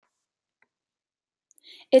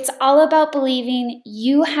It's all about believing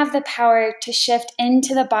you have the power to shift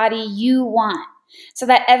into the body you want, so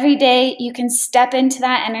that every day you can step into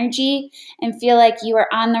that energy and feel like you are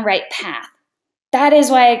on the right path. That is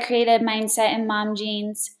why I created Mindset and Mom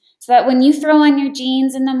Jeans, so that when you throw on your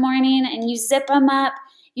jeans in the morning and you zip them up,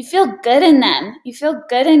 you feel good in them. You feel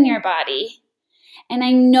good in your body. And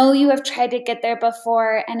I know you have tried to get there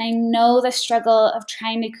before, and I know the struggle of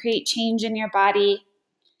trying to create change in your body.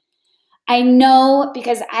 I know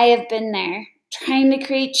because I have been there, trying to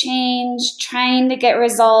create change, trying to get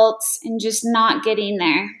results, and just not getting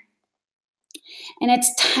there. And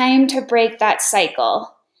it's time to break that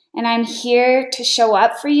cycle. And I'm here to show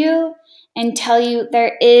up for you and tell you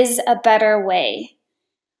there is a better way,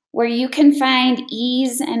 where you can find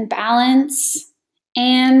ease and balance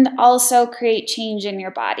and also create change in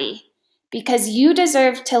your body, because you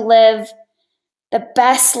deserve to live the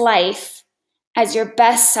best life as your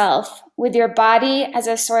best self, with your body as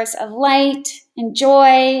a source of light and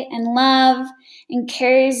joy and love, and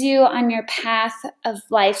carries you on your path of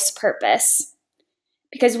life's purpose.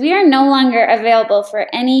 Because we are no longer available for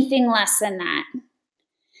anything less than that.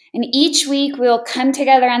 And each week we will come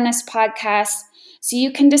together on this podcast so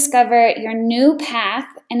you can discover your new path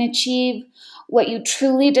and achieve what you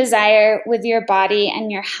truly desire with your body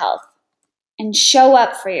and your health, and show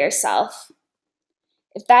up for yourself.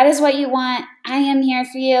 If that is what you want, I am here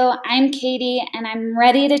for you. I'm Katie, and I'm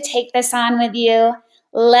ready to take this on with you.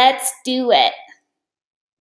 Let's do it.